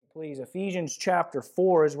please. Ephesians chapter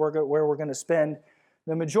 4 is where we're going to spend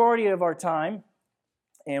the majority of our time,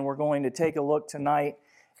 and we're going to take a look tonight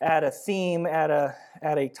at a theme, at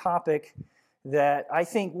a topic that I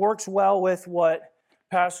think works well with what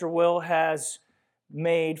Pastor Will has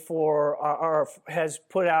made for has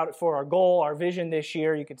put out for our goal, our vision this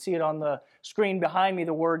year. You can see it on the screen behind me,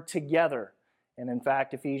 the word together. And in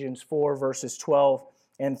fact, Ephesians 4 verses 12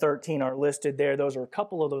 and 13 are listed there. Those are a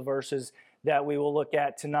couple of the verses that we will look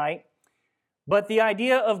at tonight. But the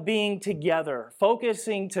idea of being together,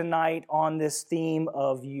 focusing tonight on this theme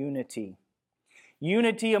of unity.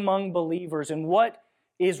 Unity among believers, and what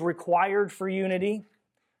is required for unity,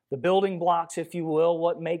 the building blocks, if you will,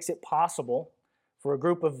 what makes it possible for a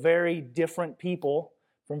group of very different people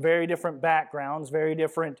from very different backgrounds, very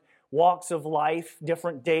different walks of life,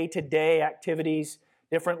 different day-to-day activities,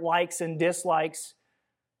 different likes and dislikes,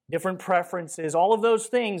 different preferences, all of those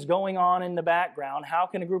things going on in the background. How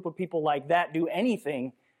can a group of people like that do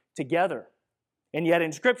anything together? And yet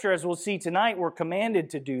in Scripture, as we'll see tonight, we're commanded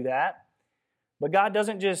to do that. But God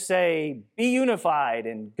doesn't just say, be unified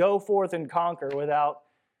and go forth and conquer without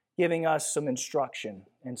giving us some instruction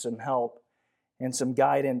and some help and some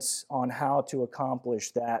guidance on how to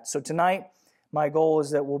accomplish that. So tonight, my goal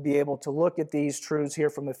is that we'll be able to look at these truths here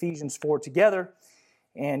from Ephesians 4 together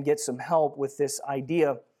and get some help with this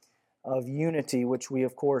idea of unity, which we,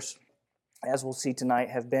 of course, as we'll see tonight,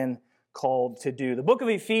 have been called to do. The book of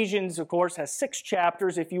Ephesians, of course, has 6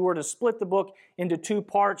 chapters. If you were to split the book into 2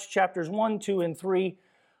 parts, chapters 1, 2, and 3,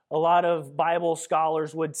 a lot of Bible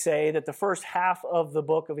scholars would say that the first half of the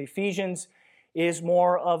book of Ephesians is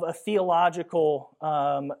more of a theological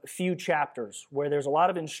few chapters, where there's a lot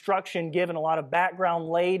of instruction given, a lot of background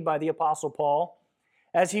laid by the Apostle Paul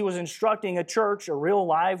as he was instructing a church, a real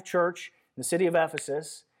live church in the city of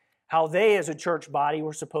Ephesus, how they as a church body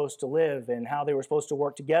were supposed to live and how they were supposed to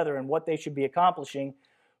work together and what they should be accomplishing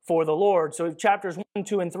for the Lord. So in chapters 1,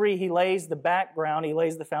 2, and 3, he lays the background, he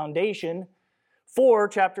lays the foundation for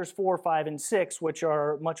chapters 4, 5, and 6, which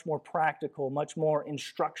are much more practical, much more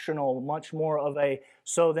instructional, much more of a,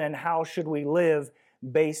 so then how should we live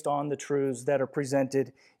based on the truths that are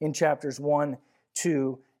presented in chapters 1,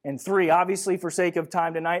 2, and 3. Obviously, for sake of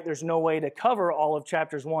time tonight, there's no way to cover all of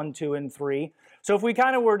chapters 1, 2, and 3. So if we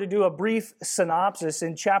kind of were to do a brief synopsis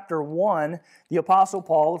in chapter 1, the Apostle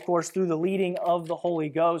Paul, of course, through the leading of the Holy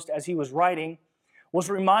Ghost as he was writing, was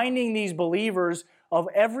reminding these believers of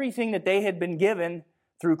everything that they had been given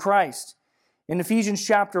through Christ. In Ephesians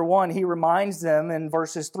chapter 1, he reminds them in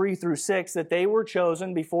verses 3 through 6 that they were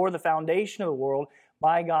chosen before the foundation of the world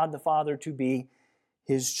by God the Father to be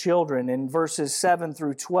His children. In verses 7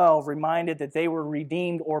 through 12, reminded that they were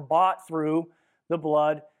redeemed or bought through the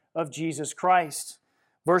blood of Jesus Christ.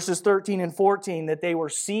 Verses 13 and 14, that they were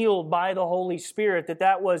sealed by the Holy Spirit,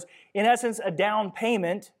 that was, in essence, a down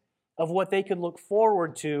payment of what they could look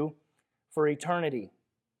forward to for eternity,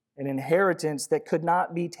 an inheritance that could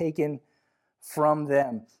not be taken from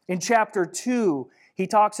them. In chapter 2, he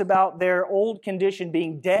talks about their old condition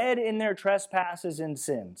being dead in their trespasses and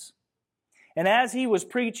sins. And as he was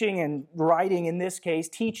preaching and writing, in this case,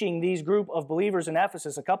 teaching these group of believers in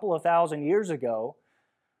Ephesus a couple of thousand years ago,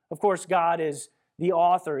 of course, God is the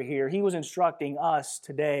author here. He was instructing us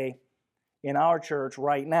today in our church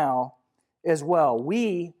right now as well.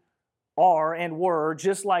 We are and were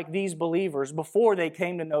just like these believers before they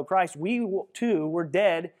came to know Christ. We too were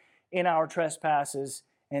dead in our trespasses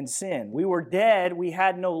and sin. We were dead. We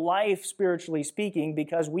had no life, spiritually speaking,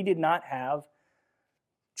 because we did not have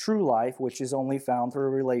true life, which is only found through a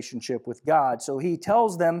relationship with God. So he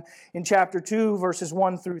tells them in chapter 2, verses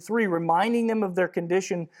 1 through 3, reminding them of their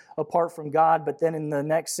condition apart from God, but then in the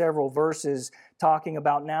next several verses, talking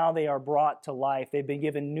about now they are brought to life. They've been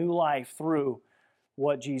given new life through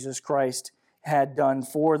what Jesus Christ had done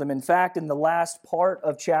for them. In fact, in the last part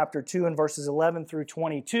of chapter 2, in verses 11 through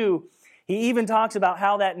 22, he even talks about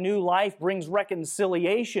how that new life brings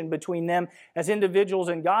reconciliation between them as individuals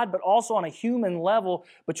and God, but also on a human level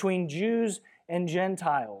between Jews and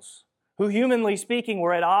Gentiles, who humanly speaking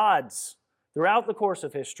were at odds throughout the course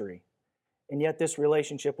of history. And yet this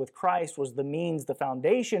relationship with Christ was the means, the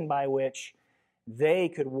foundation by which they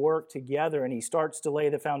could work together. And he starts to lay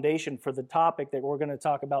the foundation for the topic that we're going to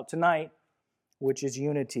talk about tonight, which is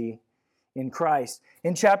unity in Christ.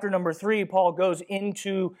 In chapter number 3, Paul goes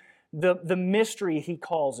into the mystery, he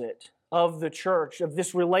calls it, of the church, of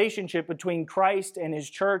this relationship between Christ and His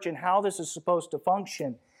church and how this is supposed to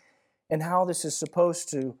function and how this is supposed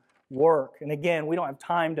to work. And again, we don't have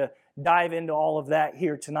time to dive into all of that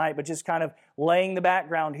here tonight, but just kind of laying the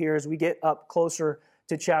background here as we get up closer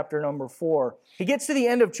to chapter number 4. He gets to the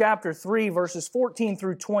end of chapter 3, verses 14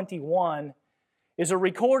 through 21, is a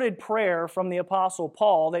recorded prayer from the Apostle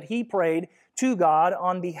Paul that he prayed to God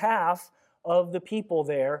on behalf of the people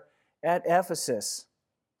there at Ephesus.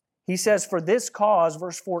 He says, "For this cause,"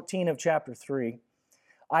 verse 14 of chapter 3,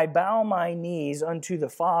 "I bow my knees unto the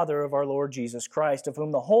Father of our Lord Jesus Christ, of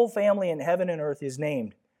whom the whole family in heaven and earth is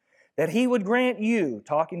named, that He would grant you,"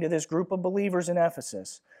 talking to this group of believers in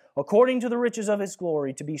Ephesus, "according to the riches of His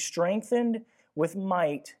glory, to be strengthened with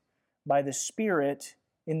might by the Spirit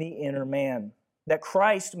in the inner man, that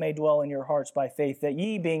Christ may dwell in your hearts by faith, that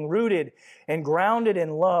ye, being rooted and grounded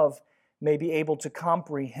in love, may be able to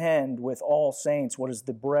comprehend with all saints what is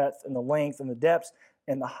the breadth and the length and the depth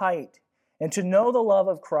and the height, and to know the love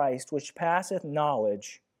of Christ, which passeth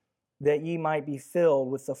knowledge, that ye might be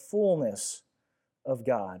filled with the fullness of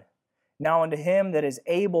God. Now unto Him that is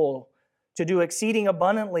able to do exceeding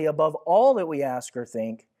abundantly above all that we ask or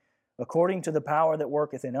think, according to the power that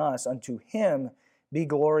worketh in us, unto Him be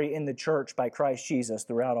glory in the church by Christ Jesus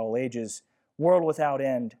throughout all ages, world without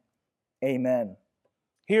end. Amen."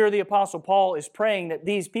 Here the Apostle Paul is praying that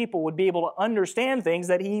these people would be able to understand things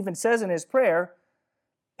that he even says in his prayer,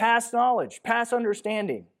 past knowledge, past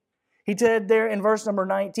understanding. He said there in verse number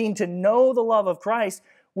 19, to know the love of Christ,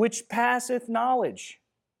 which passeth knowledge.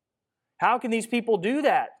 How can these people do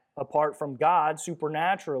that apart from God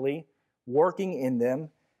supernaturally working in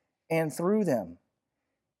them and through them?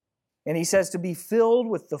 And he says to be filled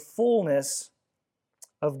with the fullness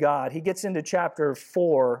of God. He gets into chapter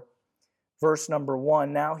 4, verse number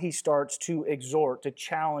 1. Now he starts to exhort, to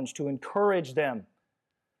challenge, to encourage them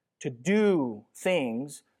to do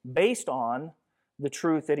things based on the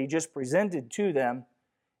truth that he just presented to them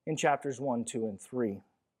in chapters 1, 2, and 3.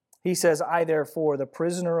 He says, "I therefore, the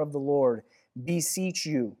prisoner of the Lord, beseech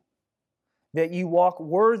you, that ye walk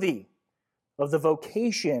worthy of the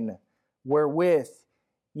vocation wherewith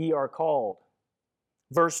ye are called."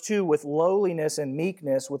 Verse 2, "With lowliness and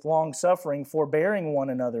meekness, with long suffering, forbearing one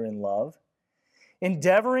another in love,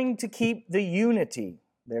 endeavoring to keep the unity,"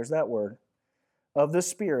 there's that word, "of the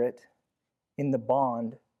Spirit in the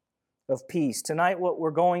bond of peace." Tonight, what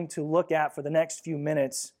we're going to look at for the next few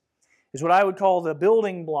minutes is what I would call the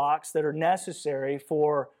building blocks that are necessary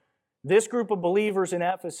for this group of believers in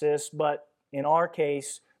Ephesus, but in our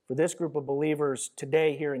case, for this group of believers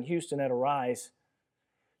today here in Houston at Arise,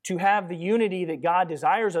 to have the unity that God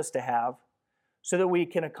desires us to have so that we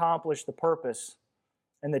can accomplish the purpose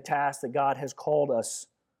and the task that God has called us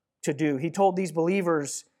to do. He told these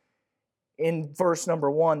believers in verse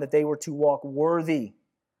number 1 that they were to walk worthy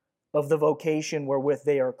of the vocation wherewith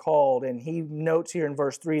they are called. And he notes here in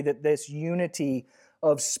verse 3 that this unity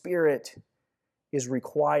of spirit is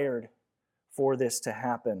required for this to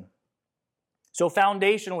happen. So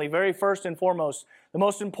foundationally, very first and foremost, the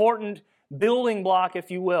most important building block, if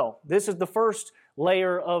you will. This is the first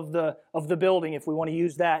layer of the building, if we want to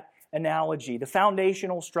use that analogy. The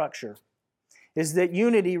foundational structure is that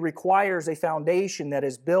unity requires a foundation that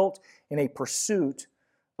is built in a pursuit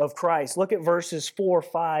of Christ. Look at verses 4,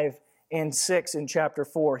 5, and 6 in chapter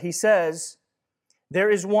 4. He says, "There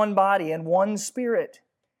is one body and one Spirit,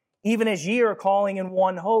 even as ye are calling in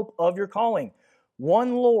one hope of your calling,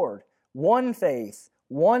 one Lord, one faith,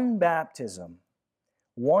 one baptism,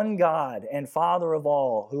 one God and Father of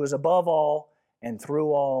all, who is above all and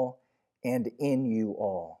through all and in you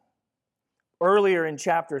all." Earlier in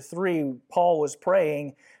chapter 3, Paul was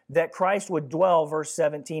praying that Christ would dwell, verse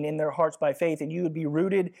 17, in their hearts by faith, and you would be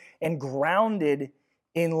rooted and grounded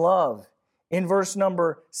in love. In verse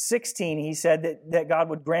number 16, he said that God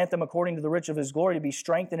would grant them, according to the riches of His glory, to be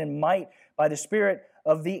strengthened in might by the Spirit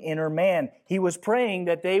of the inner man. He was praying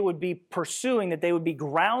that they would be pursuing, that they would be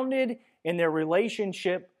grounded in their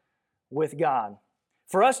relationship with God.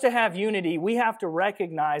 For us to have unity, we have to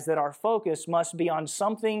recognize that our focus must be on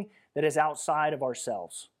something that is outside of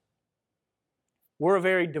ourselves. We're a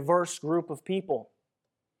very diverse group of people.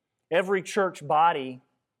 Every church body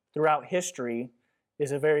throughout history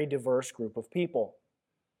is a very diverse group of people.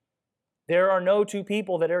 There are no two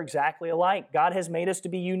people that are exactly alike. God has made us to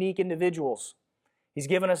be unique individuals. He's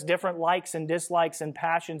given us different likes and dislikes and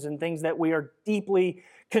passions and things that we are deeply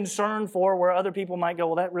concerned for, where other people might go,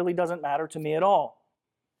 well, that really doesn't matter to me at all.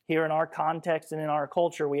 Here in our context and in our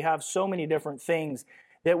culture, we have so many different things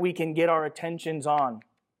that we can get our attentions on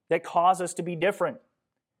that cause us to be different.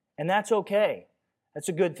 And that's okay. That's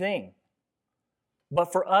a good thing.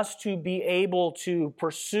 But for us to be able to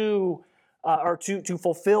pursue or to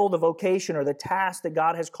fulfill the vocation or the task that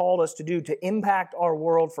God has called us to do, to impact our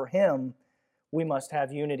world for Him, we must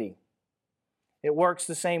have unity. It works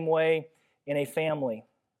the same way in a family.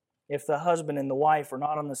 if the husband and the wife are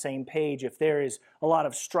not on the same page, if there is a lot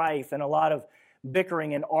of strife and a lot of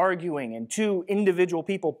bickering and arguing and two individual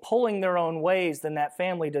people pulling their own ways, then that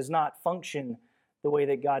family does not function the way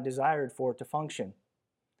that God desired for it to function.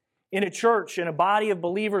 In a church, in a body of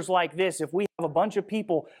believers like this, if we have a bunch of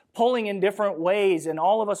people pulling in different ways and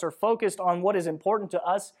all of us are focused on what is important to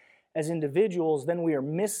us as individuals, then we are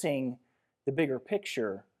missing the bigger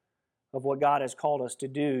picture of what God has called us to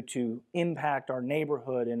do to impact our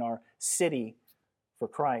neighborhood and our city for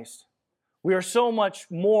Christ. We are so much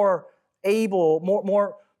more able,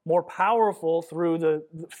 more powerful through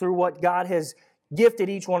what God has gifted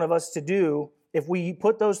each one of us to do if we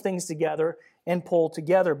put those things together and pull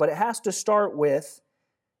together. But it has to start with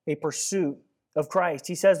a pursuit of Christ.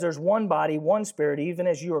 He says there's one body, one Spirit, even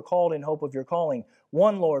as you are called in hope of your calling.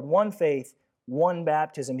 One Lord, one faith, one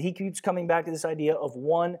baptism. He keeps coming back to this idea of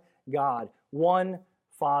one God, one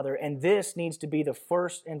Father. And this needs to be the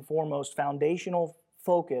first and foremost foundational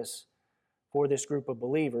focus for this group of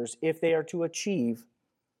believers if they are to achieve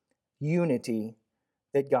unity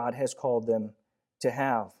that God has called them to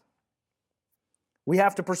have. We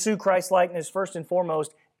have to pursue Christ-likeness first and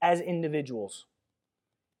foremost as individuals.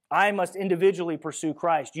 I must individually pursue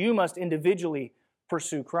Christ. You must individually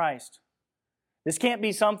pursue Christ. This can't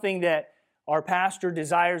be something that our pastor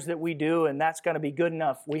desires that we do, and that's going to be good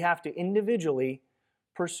enough. We have to individually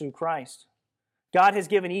pursue Christ. God has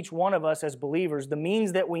given each one of us as believers the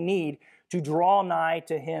means that we need to draw nigh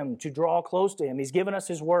to Him, to draw close to Him. He's given us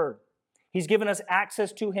His Word. He's given us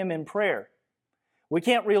access to Him in prayer. We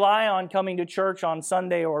can't rely on coming to church on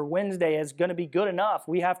Sunday or Wednesday as going to be good enough.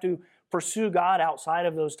 We have to pursue God outside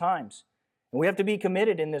of those times. And we have to be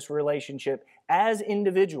committed in this relationship as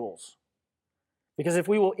individuals. Because if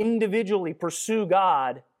we will individually pursue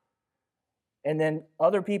God, and then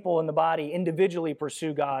other people in the body individually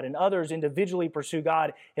pursue God, and others individually pursue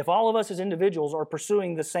God, if all of us as individuals are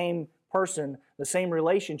pursuing the same person, the same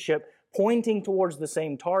relationship, pointing towards the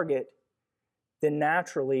same target, then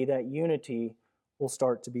naturally that unity will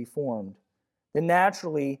start to be formed. Then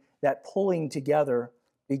naturally that pulling together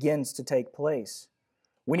begins to take place.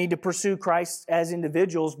 We need to pursue Christ as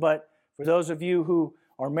individuals, but for those of you who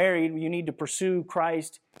are married, you need to pursue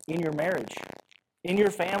Christ in your marriage, in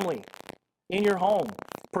your family, in your home,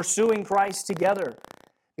 pursuing Christ together.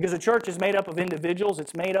 Because the church is made up of individuals,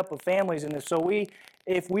 it's made up of families, and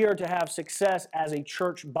if we are to have success as a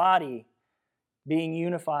church body, being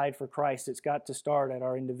unified for Christ, it's got to start at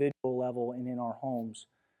our individual level and in our homes.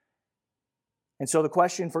 And so the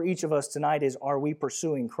question for each of us tonight is, are we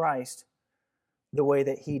pursuing Christ the way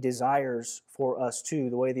that He desires for us to,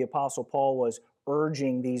 the way the Apostle Paul was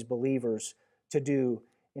urging these believers to do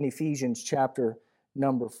in Ephesians chapter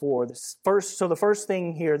number 4. So the first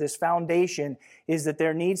thing here, this foundation, is that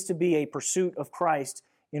there needs to be a pursuit of Christ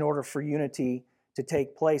in order for unity to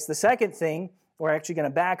take place. The second thing, we're actually going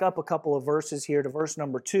to back up a couple of verses here to verse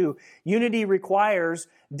number 2. Unity requires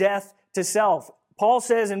death to self. Paul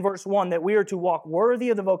says in verse 1 that we are to walk worthy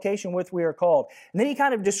of the vocation with we are called. And then he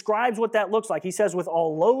kind of describes what that looks like. He says, with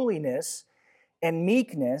all lowliness and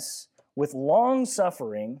meekness, with long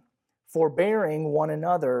suffering, forbearing one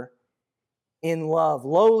another in love.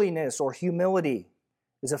 Lowliness or humility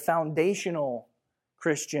is a foundational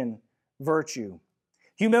Christian virtue.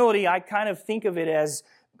 Humility, I kind of think of it as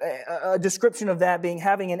a description of that being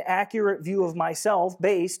having an accurate view of myself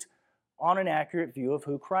based on an accurate view of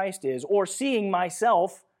who Christ is, or seeing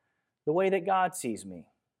myself the way that God sees me.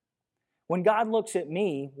 When God looks at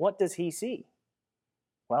me, what does He see?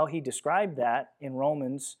 Well, He described that in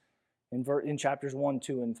Romans in chapters 1,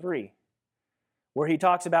 2, and 3, where He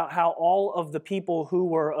talks about how all of the people who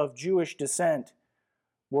were of Jewish descent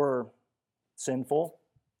were sinful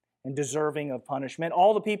and deserving of punishment.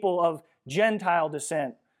 All the people of Gentile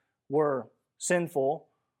descent were sinful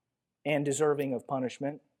and deserving of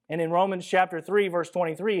punishment. And in Romans chapter 3, verse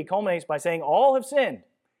 23, He culminates by saying all have sinned.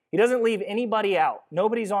 He doesn't leave anybody out.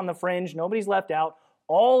 Nobody's on the fringe. Nobody's left out.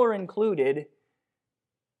 All are included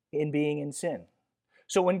in being in sin.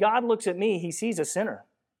 So when God looks at me, He sees a sinner,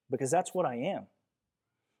 because that's what I am.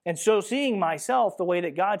 And so seeing myself the way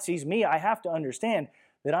that God sees me, I have to understand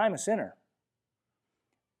that I'm a sinner.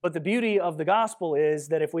 But the beauty of the gospel is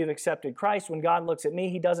that if we've accepted Christ, when God looks at me,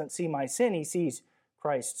 He doesn't see my sin, He sees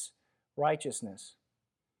Christ's righteousness.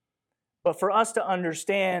 But for us to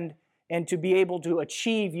understand and to be able to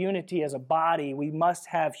achieve unity as a body, we must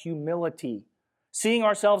have humility. Seeing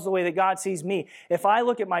ourselves the way that God sees me. If I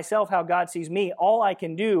look at myself how God sees me, all I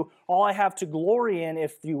can do, all I have to glory in,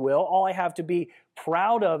 if you will, all I have to be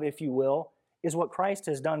proud of, if you will, is what Christ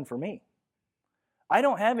has done for me. I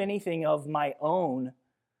don't have anything of my own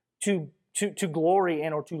to to glory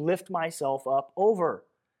in or to lift myself up over.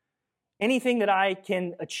 Anything that I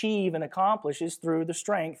can achieve and accomplish is through the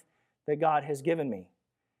strength that God has given me.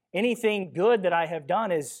 Anything good that I have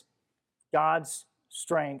done is God's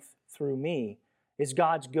strength through me, is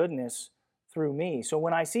God's goodness through me. So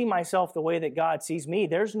when I see myself the way that God sees me,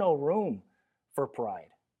 there's no room for pride.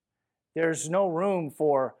 There's no room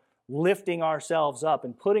for lifting ourselves up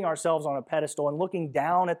and putting ourselves on a pedestal and looking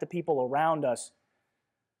down at the people around us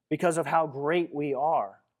because of how great we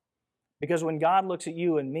are. Because when God looks at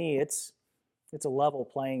you and me, it's a level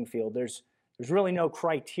playing field. There's really no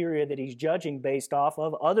criteria that He's judging based off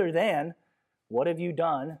of other than what have you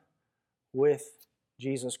done with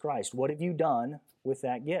Jesus Christ? What have you done with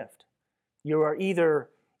that gift? You are either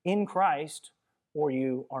in Christ or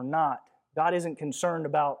you are not. God isn't concerned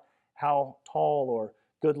about how tall or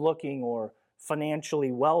good looking or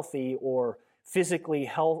financially wealthy or physically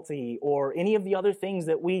healthy or any of the other things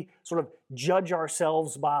that we sort of judge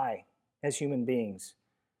ourselves by as human beings.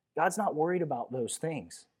 God's not worried about those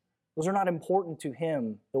things. Those are not important to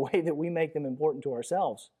Him the way that we make them important to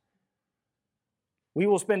ourselves. We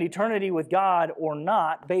will spend eternity with God or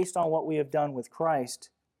not based on what we have done with Christ.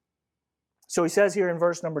 So he says here in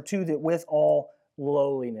verse number 2 that with all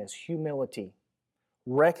lowliness, humility,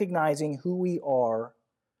 recognizing who we are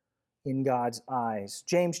in God's eyes.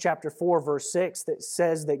 James chapter 4 verse 6 that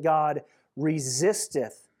says that God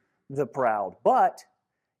resisteth the proud, but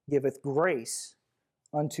giveth grace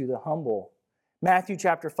unto the humble. Matthew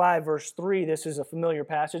chapter 5 verse 3, this is a familiar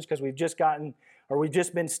passage because we've just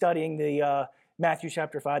been studying the Matthew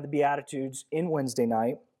chapter 5, the Beatitudes in Wednesday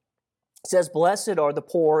night. It says, "Blessed are the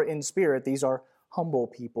poor in spirit." These are humble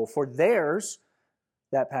people. For theirs,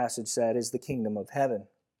 that passage said, is the kingdom of heaven.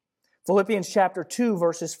 Philippians chapter 2,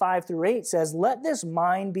 verses 5 through 8 says, "Let this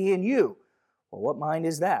mind be in you." Well, what mind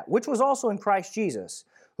is that? "Which was also in Christ Jesus,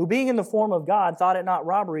 who being in the form of God, thought it not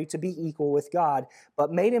robbery to be equal with God,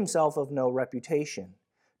 but made himself of no reputation,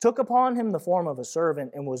 took upon him the form of a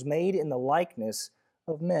servant, and was made in the likeness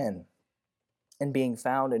of men. And being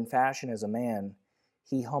found in fashion as a man,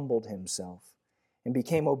 he humbled himself, and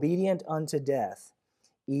became obedient unto death,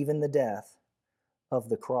 even the death of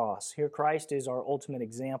the cross." Here Christ is our ultimate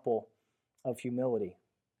example of humility.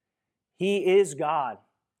 He is God,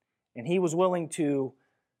 and He was willing to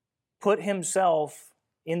put Himself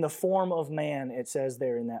in the form of man, it says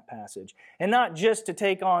there in that passage. And not just to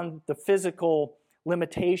take on the physical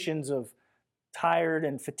limitations of tired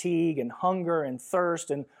and fatigue and hunger and thirst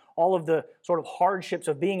and all of the sort of hardships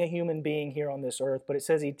of being a human being here on this earth, but it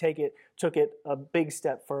says He took it a big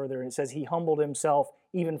step further, and it says He humbled Himself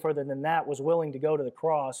even further than that, was willing to go to the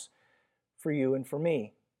cross for you and for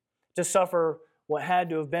me, to suffer what had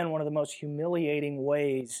to have been one of the most humiliating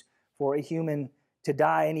ways for a human to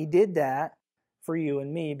die. And He did that for you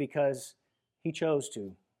and me because He chose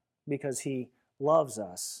to, because He loves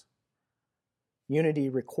us. Unity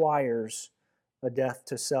requires a death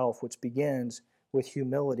to self, which begins with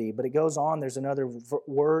humility. But it goes on, there's another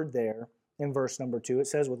word there in verse number 2. It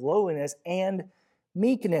says with lowliness and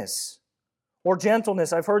meekness or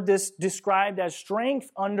gentleness. I've heard this described as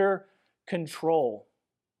strength under control.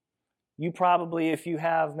 You probably, if you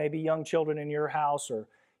have maybe young children in your house or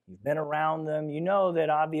you've been around them, you know that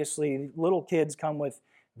obviously little kids come with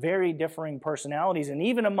very differing personalities. And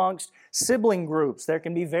even amongst sibling groups, there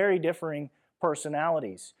can be very differing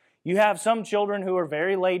personalities. You have some children who are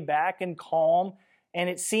very laid back and calm, and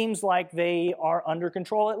it seems like they are under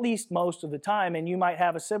control at least most of the time. And you might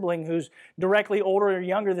have a sibling who's directly older or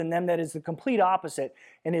younger than them that is the complete opposite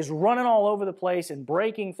and is running all over the place and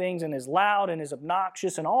breaking things and is loud and is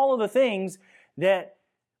obnoxious and all of the things that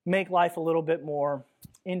make life a little bit more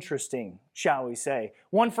interesting, shall we say.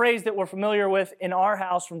 One phrase that we're familiar with in our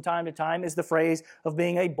house from time to time is the phrase of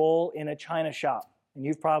being a bull in a china shop. And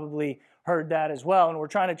you've probably heard that as well. And we're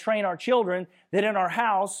trying to train our children that in our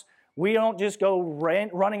house, we don't just go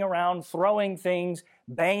running around throwing things,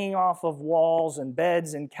 banging off of walls and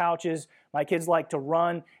beds and couches. My kids like to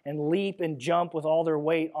run and leap and jump with all their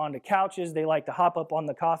weight onto couches. They like to hop up on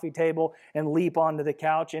the coffee table and leap onto the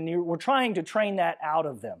couch. And we're trying to train that out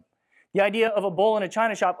of them. The idea of a bull in a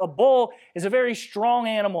china shop, a bull is a very strong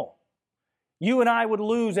animal. You and I would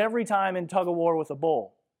lose every time in tug of war with a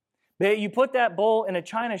bull. But you put that bull in a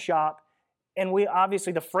china shop, and we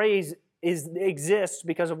obviously the phrase exists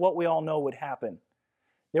because of what we all know would happen.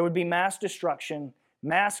 There would be mass destruction,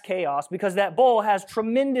 mass chaos, because that bull has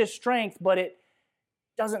tremendous strength, but it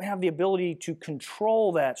doesn't have the ability to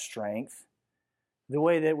control that strength the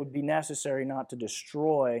way that would be necessary not to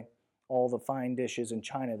destroy all the fine dishes and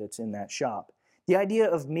china that's in that shop. The idea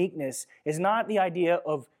of meekness is not the idea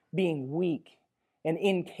of being weak and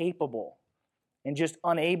incapable. and just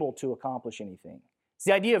unable to accomplish anything. It's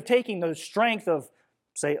the idea of taking the strength of,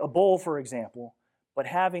 say, a bull, for example, but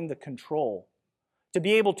having the control to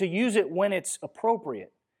be able to use it when it's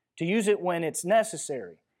appropriate, to use it when it's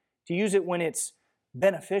necessary, to use it when it's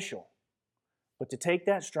beneficial, but to take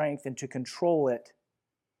that strength and to control it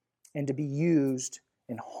and to be used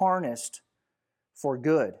and harnessed for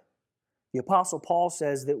good. The Apostle Paul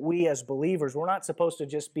says that we as believers, we're not supposed to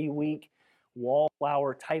just be weak,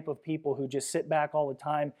 wallflower type of people who just sit back all the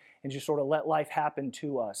time and just sort of let life happen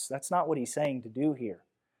to us. That's not what he's saying to do here.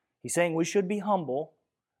 He's saying we should be humble,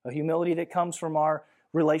 a humility that comes from our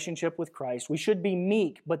relationship with Christ. We should be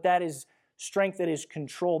meek, but that is strength that is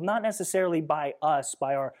controlled, not necessarily by us,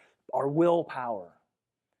 by our willpower,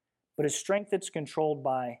 but a strength that's controlled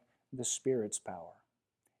by the Spirit's power.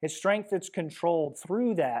 It's strength that's controlled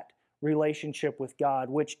through that relationship with God,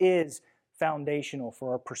 which is foundational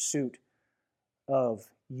for our pursuit of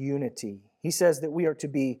unity. He says that we are to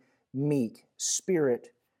be meek,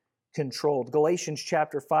 Spirit controlled. Galatians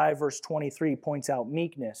chapter 5, verse 23 points out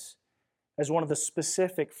meekness as one of the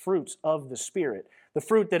specific fruits of the Spirit, the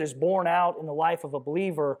fruit that is born out in the life of a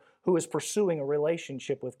believer who is pursuing a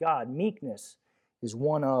relationship with God. Meekness is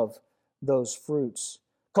one of those fruits.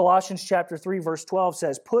 Colossians chapter 3, verse 12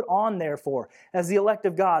 says, "Put on, therefore, as the elect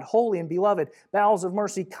of God, holy and beloved, bowels of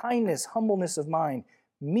mercy, kindness, humbleness of mind,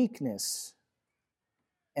 meekness,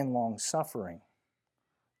 and long-suffering."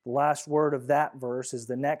 The last word of that verse is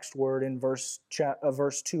the next word in verse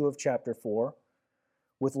 2 of chapter 4,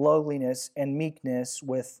 with lowliness and meekness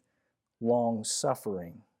with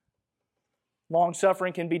long-suffering.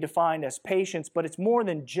 Long-suffering can be defined as patience, but it's more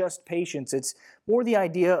than just patience. It's more the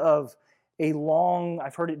idea of a long,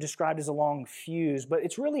 I've heard it described as a long fuse, but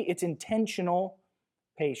it's intentional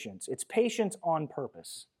patience. It's patience on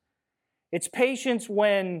purpose. It's patience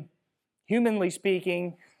when, humanly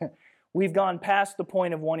speaking, we've gone past the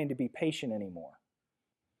point of wanting to be patient anymore.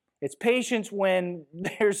 It's patience when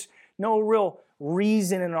there's no real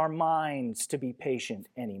reason in our minds to be patient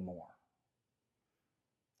anymore.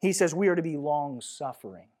 He says we are to be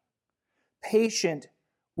long-suffering, patient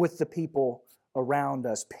with the people around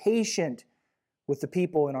us, patient with the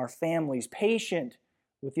people in our families, patient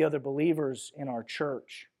with the other believers in our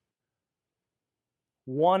church.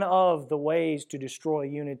 One of the ways to destroy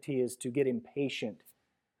unity is to get impatient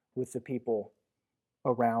with the people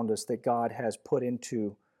around us that God has put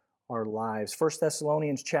into our lives. 1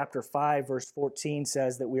 Thessalonians chapter 5, verse 14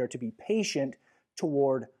 says that we are to be patient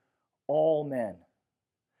toward all men.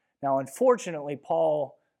 Now, unfortunately,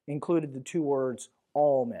 Paul included the two words,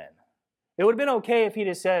 all men. It would have been okay if he'd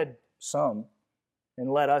have said some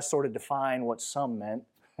and let us sort of define what some meant.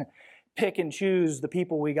 Pick and choose the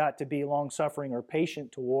people we got to be long-suffering or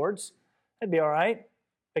patient towards. That'd be all right.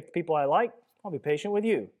 Pick the people I like, I'll be patient with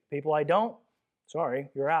you. People I don't, sorry,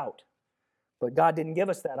 you're out. But God didn't give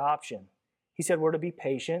us that option. He said we're to be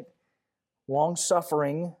patient,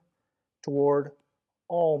 long-suffering toward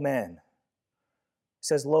all men. It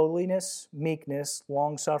says lowliness, meekness,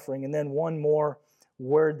 long-suffering, and then one more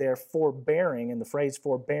word there, forbearing, and the phrase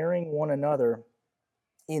forbearing one another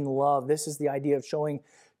in love. This is the idea of showing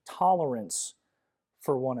tolerance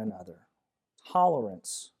for one another.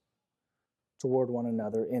 Tolerance toward one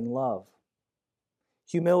another in love.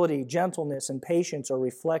 Humility, gentleness, and patience are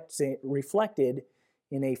reflected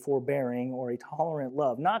in a forbearing or a tolerant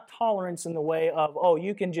love. Not tolerance in the way of, oh,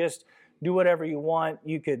 you can just do whatever you want,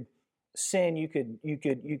 you could sin, you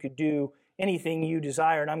could do anything you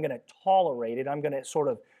desire, and I'm going to tolerate it. I'm going to sort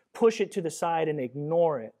of push it to the side and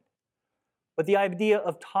ignore it. But the idea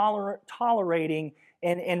of tolerating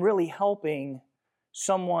and really helping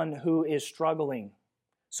someone who is struggling,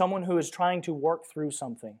 someone who is trying to work through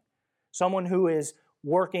something, someone who is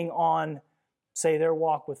working on, say, their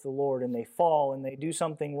walk with the Lord, and they fall and they do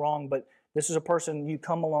something wrong, but this is a person you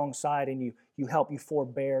come alongside and you help, you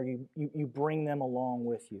forbear, you bring them along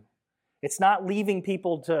with you. It's not leaving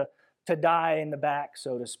people to die in the back,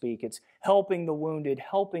 so to speak. It's helping the wounded,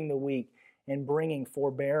 helping the weak, and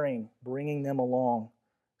forbearing, bringing them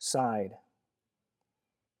alongside.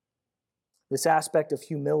 This aspect of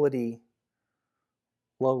humility,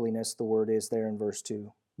 lowliness, the word is there in verse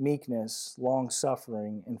 2, meekness,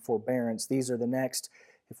 long-suffering, and forbearance. These are the next,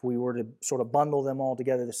 if we were to sort of bundle them all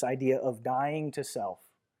together, this idea of dying to self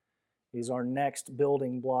is our next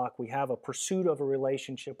building block. We have a pursuit of a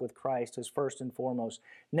relationship with Christ as first and foremost.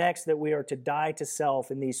 Next, that we are to die to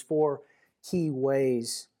self in these four key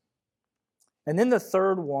ways. And then the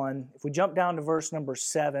third one, if we jump down to verse number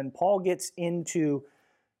 7, Paul gets into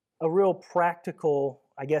a real practical,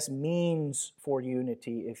 means for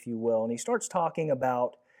unity, if you will. And he starts talking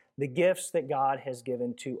about the gifts that God has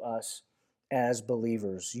given to us as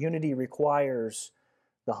believers. Unity requires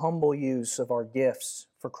the humble use of our gifts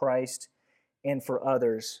for Christ and for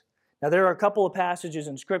others. Now, there are a couple of passages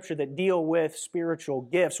in Scripture that deal with spiritual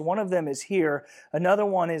gifts. One of them is here. Another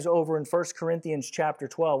one is over in 1 Corinthians chapter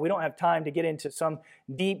 12. We don't have time to get into some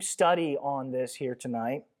deep study on this here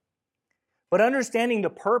tonight. But understanding the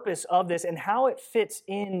purpose of this and how it fits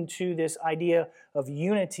into this idea of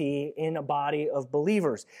unity in a body of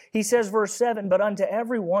believers. He says, verse 7, "But unto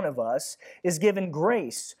every one of us is given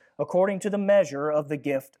grace according to the measure of the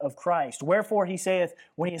gift of Christ. Wherefore he saith,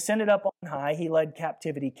 when he ascended up on high, he led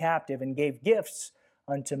captivity captive and gave gifts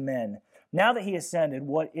unto men. Now that he ascended,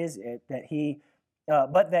 what is it that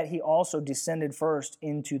but that he also descended first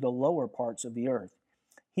into the lower parts of the earth?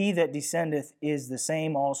 He that descendeth is the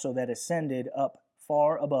same also that ascended up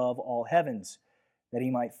far above all heavens, that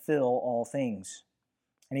he might fill all things.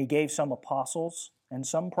 And he gave some apostles, and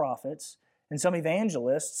some prophets, and some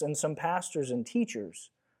evangelists, and some pastors and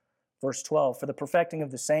teachers." Verse 12, "For the perfecting of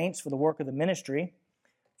the saints, for the work of the ministry,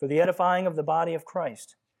 for the edifying of the body of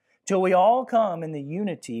Christ, till we all come in the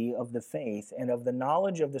unity of the faith and of the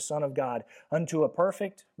knowledge of the Son of God, unto a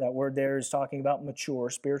perfect," that word there is talking about mature,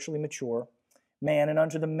 spiritually mature, "man, and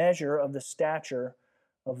unto the measure of the stature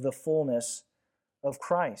of the fullness of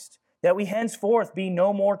Christ. That we henceforth be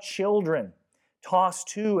no more children, tossed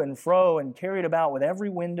to and fro and carried about with every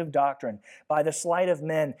wind of doctrine, by the sleight of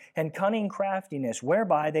men and cunning craftiness,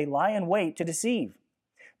 whereby they lie in wait to deceive.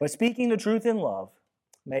 But speaking the truth in love,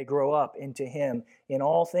 may grow up into him in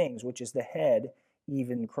all things, which is the head,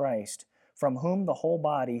 even Christ, from whom the whole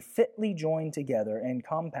body fitly joined together and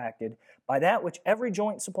compacted by that which every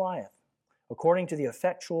joint supplieth, according to the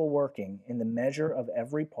effectual working in the measure of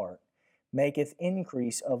every part, maketh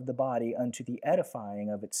increase of the body unto the edifying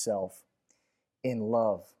of itself in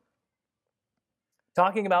love."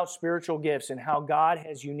 Talking about spiritual gifts and how God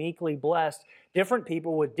has uniquely blessed different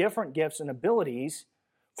people with different gifts and abilities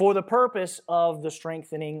for the purpose of the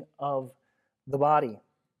strengthening of the body.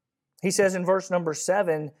 He says in verse number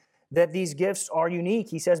 7 that these gifts are unique.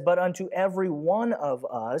 He says, "But unto every one of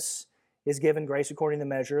us is given grace according to the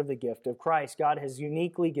measure of the gift of Christ." God has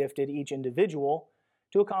uniquely gifted each individual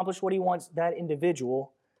to accomplish what he wants that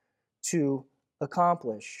individual to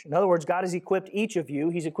accomplish. In other words, God has equipped each of you,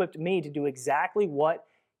 he's equipped me to do exactly what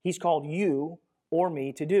he's called you or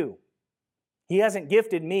me to do. He hasn't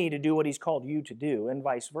gifted me to do what he's called you to do, and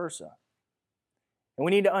vice versa. And we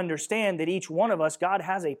need to understand that each one of us, God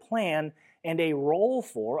has a plan and a role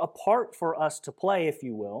for, a part for us to play, if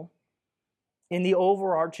you will, in the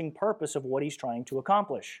overarching purpose of what he's trying to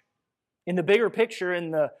accomplish. In the bigger picture, in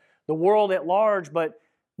the world at large, but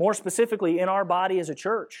more specifically in our body as a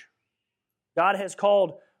church. God has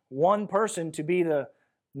called one person to be the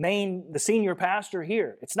senior pastor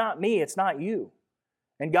here. It's not me, it's not you.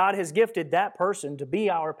 And God has gifted that person to be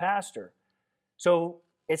our pastor. So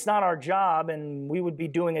it's not our job, and we would be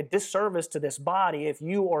doing a disservice to this body if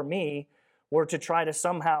you or me were to try to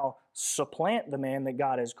somehow supplant the man that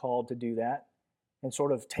God has called to do that and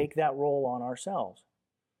sort of take that role on ourselves.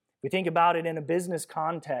 If we think about it in a business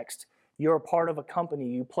context, you're a part of a company.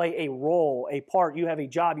 You play a role, a part. You have a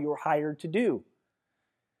job you were hired to do.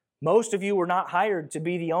 Most of you were not hired to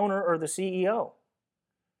be the owner or the CEO,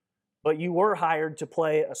 but you were hired to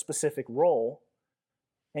play a specific role,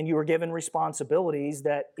 and you were given responsibilities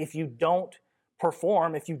that if you don't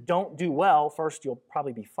perform, if you don't do well, first, you'll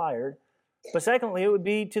probably be fired, but secondly, it would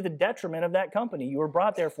be to the detriment of that company. You were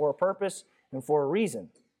brought there for a purpose and for a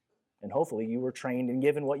reason, and hopefully you were trained and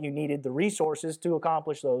given what you needed, the resources to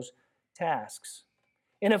accomplish those tasks.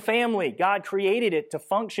 In a family, God created it to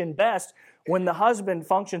function best when the husband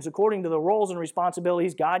functions according to the roles and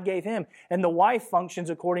responsibilities God gave him, and the wife functions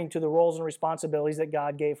according to the roles and responsibilities that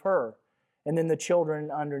God gave her, and then the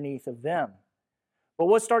children underneath of them. But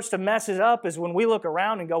what starts to mess it up is when we look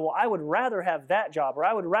around and go, well, I would rather have that job, or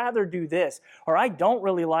I would rather do this, or I don't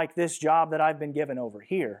really like this job that I've been given over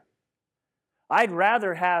here. I'd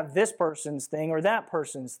rather have this person's thing or that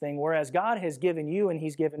person's thing, whereas God has given you and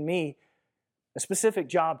he's given me a specific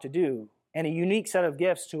job to do and a unique set of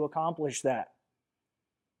gifts to accomplish that.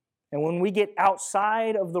 And when we get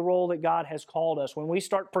outside of the role that God has called us, when we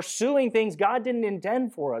start pursuing things God didn't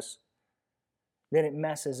intend for us, then it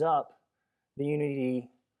messes up the unity.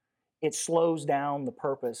 It slows down the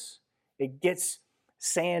purpose. It gets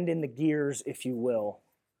sand in the gears, if you will,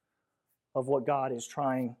 of what God is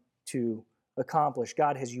trying to accomplish.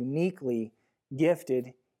 God has uniquely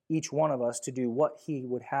gifted each one of us to do what he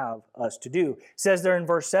would have us to do. It says there in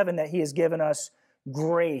verse 7 that he has given us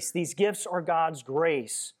grace. These gifts are God's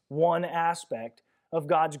grace, one aspect of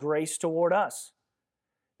God's grace toward us.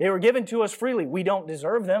 They were given to us freely. We don't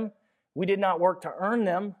deserve them. We did not work to earn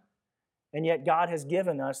them, and yet God has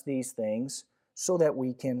given us these things so that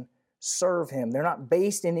we can serve Him. They're not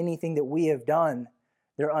based in anything that we have done.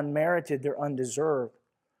 They're unmerited, they're undeserved.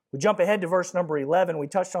 We jump ahead to verse number 11. We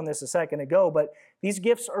touched on this a second ago, but these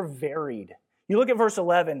gifts are varied. You look at verse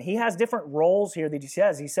 11, he has different roles here that he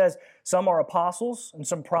says. He says some are apostles, and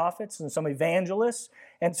some prophets, and some evangelists,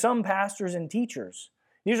 and some pastors and teachers.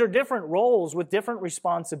 These are different roles with different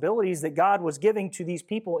responsibilities that God was giving to these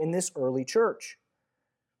people in this early church.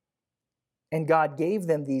 And God gave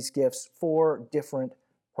them these gifts for different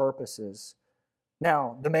purposes.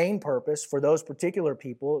 Now, the main purpose for those particular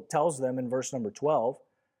people, it tells them in verse number 12,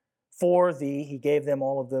 he gave them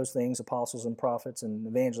all of those things, apostles and prophets and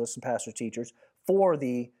evangelists and pastors, teachers, for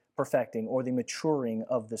the perfecting or the maturing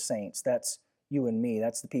of the saints. That's you and me.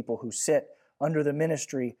 That's the people who sit under the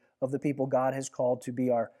ministry of the people God has called to be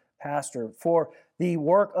our pastor. For the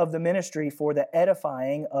work of the ministry, for the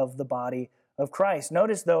edifying of the body of Christ.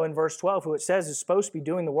 Notice, though, in verse 12, who it says is supposed to be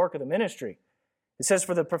doing the work of the ministry. It says,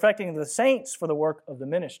 for the perfecting of the saints, for the work of the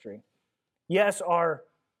ministry. Yes, our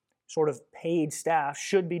sort of paid staff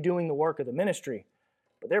should be doing the work of the ministry,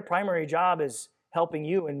 but their primary job is helping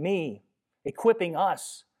you and me, equipping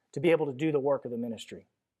us to be able to do the work of the ministry.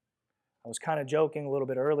 I was kind of joking a little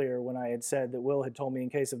bit earlier when I had said that Will had told me in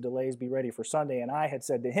case of delays, be ready for Sunday, and I had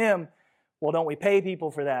said to him, well, don't we pay people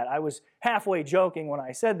for that? I was halfway joking when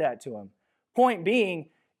I said that to him. Point being,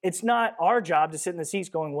 it's not our job to sit in the seats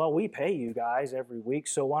going, well, we pay you guys every week,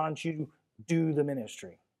 so why don't you do the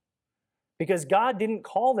ministry? Because God didn't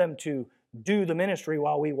call them to do the ministry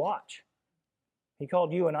while we watch. He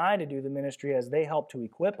called you and I to do the ministry as they help to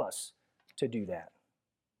equip us to do that.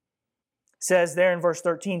 It says there in verse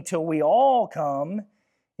 13, till we all come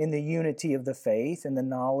in the unity of the faith and the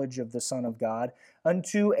knowledge of the Son of God,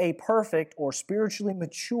 unto a perfect or spiritually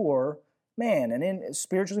mature man, an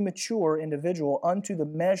spiritually mature individual, unto the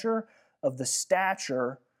measure of the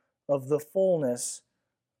stature of the fullness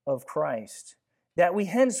of Christ. That we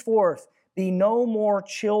henceforth be no more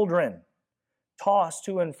children, tossed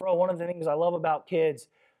to and fro. One of the things I love about kids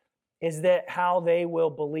is that how they will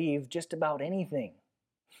believe just about anything.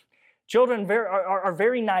 Children are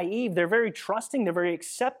very naive, they're very trusting, they're very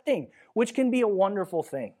accepting, which can be a wonderful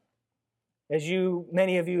thing. As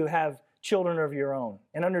many of you have children of your own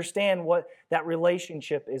and understand what that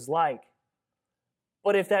relationship is like.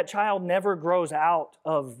 But if that child never grows out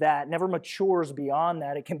of that, never matures beyond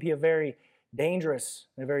that, it can be a very dangerous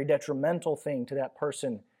and a very detrimental thing to that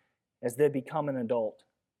person as they become an adult.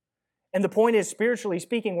 And the point is, spiritually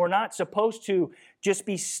speaking, we're not supposed to just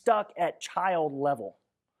be stuck at child level,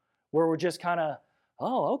 where we're just kind of,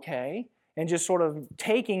 oh, okay, and just sort of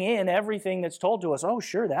taking in everything that's told to us. Oh,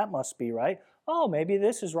 sure, that must be right. Oh, maybe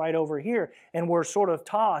this is right over here. And we're sort of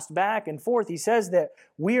tossed back and forth. He says that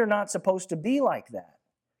we are not supposed to be like that,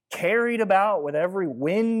 carried about with every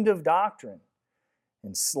wind of doctrine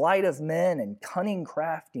and sleight of men and cunning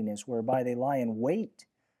craftiness whereby they lie in wait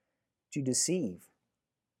to deceive.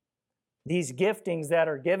 These giftings that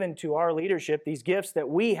are given to our leadership, these gifts that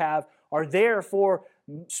we have, are there for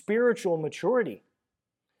spiritual maturity.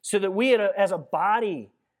 So that we as a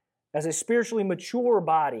body, as a spiritually mature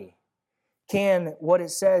body, can, what it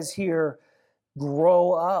says here,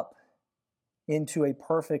 grow up into a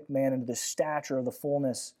perfect man, into the stature of the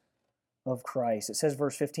fullness of Christ. It says,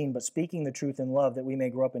 verse 15, but speaking the truth in love, that we may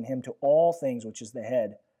grow up in Him to all things, which is the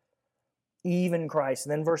head, even Christ.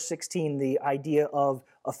 And then verse 16, the idea of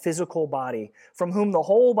a physical body, from whom the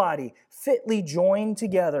whole body, fitly joined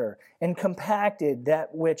together and compacted,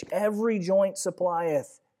 that which every joint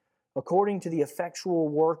supplieth, according to the effectual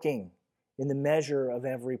working in the measure of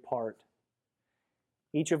every part.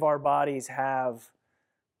 Each of our bodies have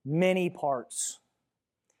many parts.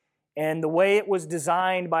 And the way it was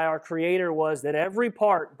designed by our Creator was that every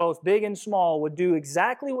part, both big and small, would do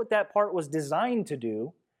exactly what that part was designed to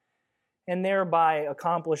do, and thereby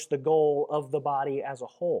accomplish the goal of the body as a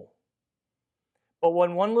whole. But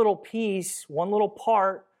when one little piece, one little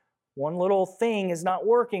part, one little thing is not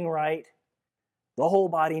working right, the whole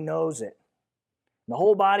body knows it. The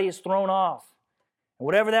whole body is thrown off. And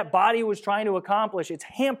whatever that body was trying to accomplish, it's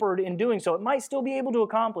hampered in doing so. It might still be able to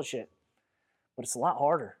accomplish it, but it's a lot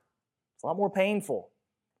harder. It's a lot more painful.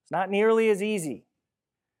 It's not nearly as easy.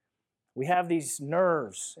 We have these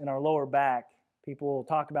nerves in our lower back. People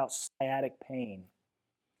talk about sciatic pain.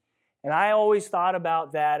 And I always thought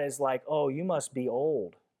about that as like, oh, you must be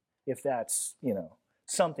old if that's,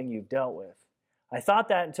 something you've dealt with. I thought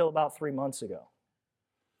that until about 3 months ago.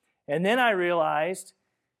 And then I realized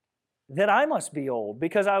that I must be old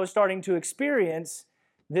because I was starting to experience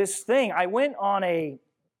this thing. I went on a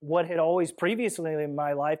what had always previously in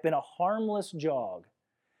my life been a harmless jog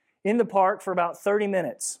in the park for about 30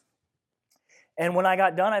 minutes. And when I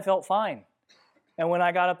got done, I felt fine. And when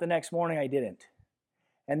I got up the next morning, I didn't.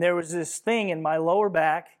 And there was this thing in my lower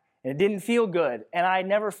back, and it didn't feel good. And I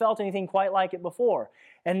never felt anything quite like it before.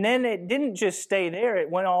 And then it didn't just stay there. It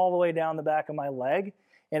went all the way down the back of my leg,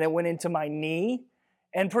 and it went into my knee.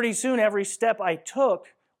 And pretty soon, every step I took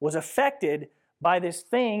was affected by this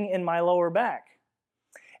thing in my lower back.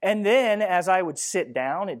 And then as I would sit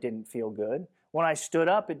down, it didn't feel good. When I stood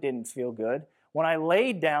up, it didn't feel good. When I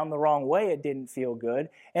laid down the wrong way, it didn't feel good.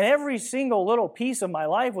 And every single little piece of my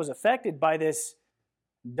life was affected by this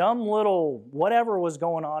dumb little whatever was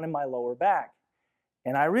going on in my lower back.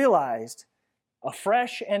 And I realized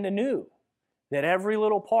afresh and anew that every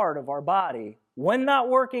little part of our body, when not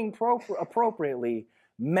working appropriately,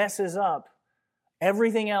 messes up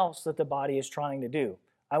everything else that the body is trying to do.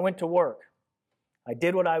 I went to work. I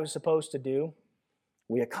did what I was supposed to do.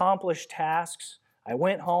 We accomplished tasks. I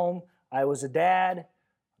went home. I was a dad,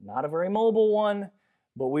 not a very mobile one,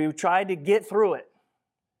 but we tried to get through it.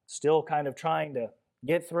 Still kind of trying to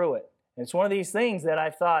get through it. And it's one of these things that I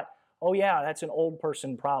thought, oh yeah, that's an old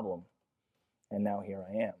person problem. And now here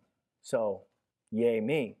I am. So, yay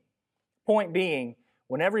me. Point being,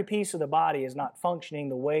 when every piece of the body is not functioning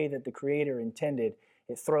the way that the Creator intended,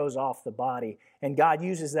 it throws off the body. And God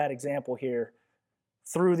uses that example here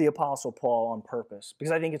through the Apostle Paul on purpose,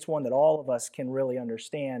 because I think it's one that all of us can really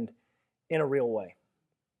understand in a real way.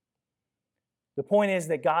 The point is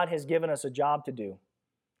that God has given us a job to do.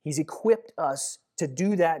 He's equipped us to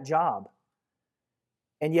do that job.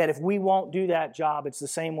 And yet if we won't do that job, it's the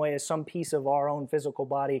same way as some piece of our own physical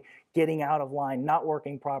body getting out of line, not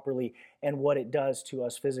working properly, and what it does to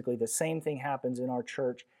us physically. The same thing happens in our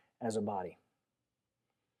church as a body.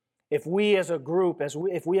 If we as a group,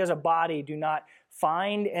 if we as a body do not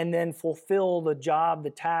find and then fulfill the job, the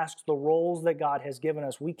tasks, the roles that God has given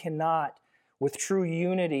us, we cannot, with true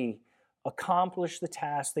unity, accomplish the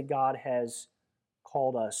task that God has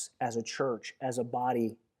called us as a church, as a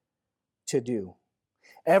body, to do.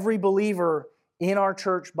 Every believer in our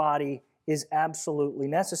church body is absolutely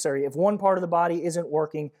necessary. If one part of the body isn't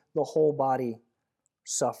working, the whole body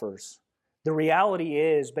suffers. The reality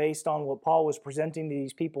is, based on what Paul was presenting to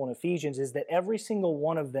these people in Ephesians, is that every single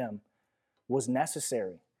one of them was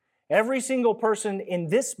necessary. Every single person in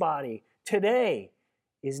this body today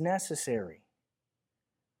is necessary.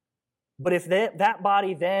 But if that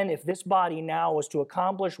body then, if this body now was to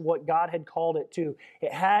accomplish what God had called it to,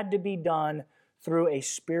 it had to be done through a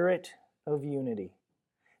spirit of unity.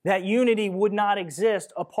 That unity would not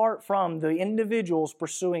exist apart from the individuals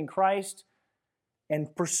pursuing Christ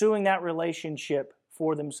and pursuing that relationship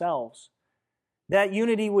for themselves. That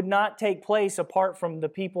unity would not take place apart from the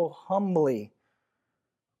people humbly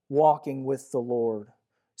walking with the Lord,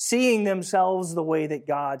 seeing themselves the way that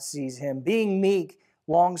God sees Him, being meek,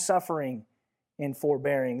 long-suffering, and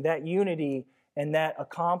forbearing. That unity and that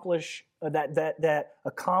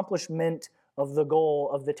accomplishment of the goal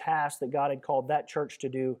of the task that God had called that church to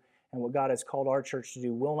do and what God has called our church to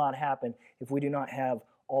do will not happen if we do not have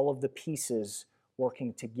all of the pieces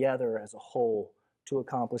working together as a whole to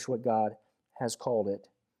accomplish what God has called it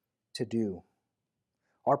to do.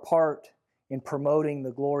 Our part in promoting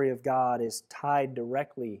the glory of God is tied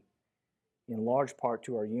directly, in large part,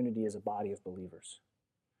 to our unity as a body of believers.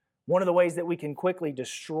 One of the ways that we can quickly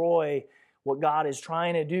destroy what God is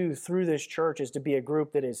trying to do through this church is to be a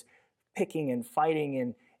group that is picking and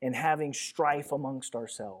fighting and having strife amongst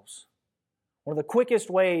ourselves. One of the quickest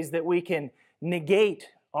ways that we can negate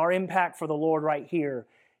our impact for the Lord right here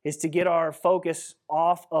is to get our focus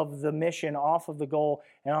off of the mission, off of the goal,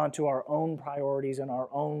 and onto our own priorities and our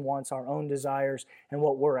own wants, our own desires, and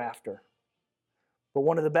what we're after. But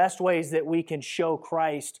one of the best ways that we can show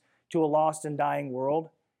Christ to a lost and dying world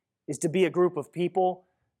is to be a group of people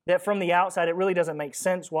that from the outside, it really doesn't make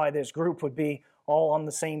sense why this group would be all on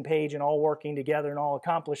the same page and all working together and all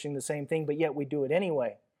accomplishing the same thing, but yet we do it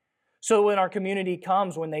anyway. So when our community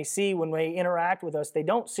comes, when they interact with us, they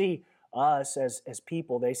don't see us as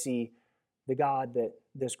people. They see the God that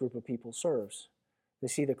this group of people serves. They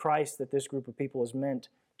see the Christ that this group of people is meant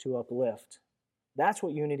to uplift. That's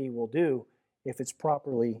what unity will do if it's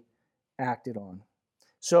properly acted on.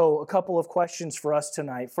 So a couple of questions for us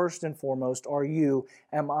tonight. First and foremost,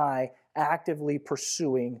 am I actively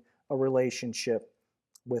pursuing a relationship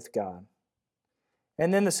with God?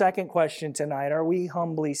 And then the second question tonight, are we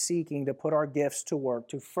humbly seeking to put our gifts to work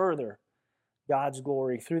to further God's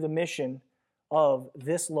glory through the mission of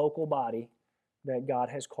this local body that God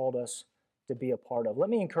has called us to be a part of? Let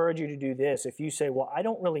me encourage you to do this. If you say, well, I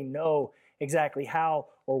don't really know exactly how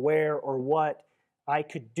or where or what I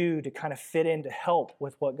could do to kind of fit in to help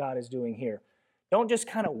with what God is doing here. Don't just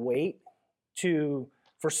kind of wait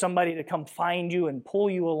for somebody to come find you and pull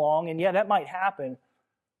you along. And yeah, that might happen,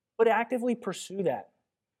 but actively pursue that.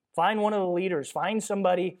 Find one of the leaders. Find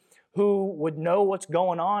somebody who would know what's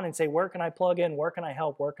going on and say, where can I plug in? Where can I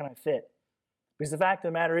help? Where can I fit? Because the fact of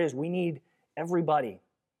the matter is, we need everybody.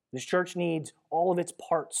 This church needs all of its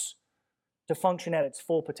parts to function at its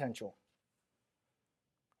full potential.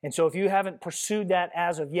 And so if you haven't pursued that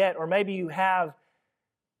as of yet, or maybe you have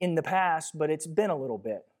in the past, but it's been a little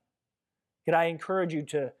bit, could I encourage you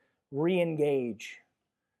to re-engage,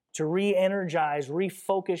 to re-energize,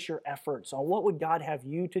 refocus your efforts on what would God have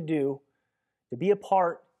you to do to be a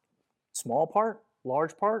part, small part,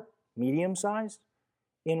 large part, medium-sized,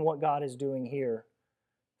 in what God is doing here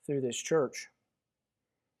through this church.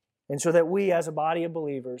 And so that we as a body of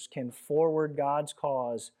believers can forward God's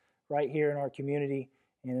cause right here in our community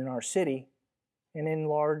and in our city and in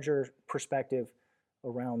larger perspective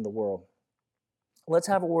around the world. Let's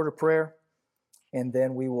have a word of prayer, and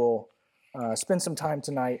then we will spend some time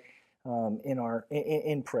tonight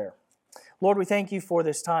in prayer. Lord, we thank you for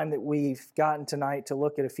this time that we've gotten tonight to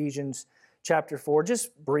look at Ephesians chapter 4,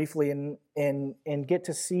 just briefly, and get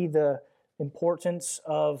to see the importance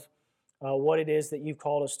of what it is that you've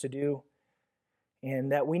called us to do,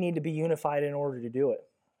 and that we need to be unified in order to do it.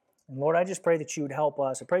 And Lord, I just pray that you would help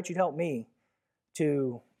us. I pray that you'd help me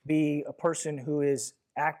to be a person who is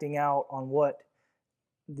acting out on what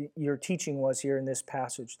your teaching was here in this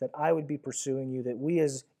passage, that I would be pursuing you, that we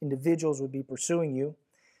as individuals would be pursuing you,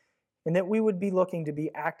 and that we would be looking to be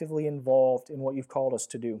actively involved in what you've called us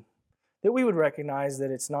to do. That we would recognize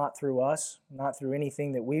that it's not through us, not through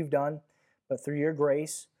anything that we've done, but through your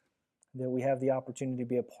grace, that we have the opportunity to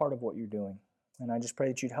be a part of what you're doing. And I just pray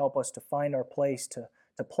that you'd help us to find our place, to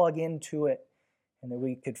plug into it, and that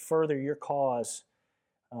we could further your cause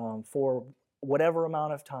for whatever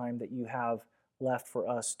amount of time that you have left for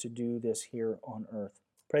us to do this here on earth.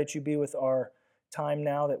 Pray that you be with our time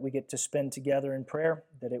now that we get to spend together in prayer,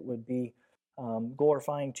 that it would be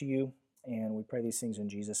glorifying to you, and we pray these things in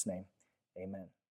Jesus' name. Amen.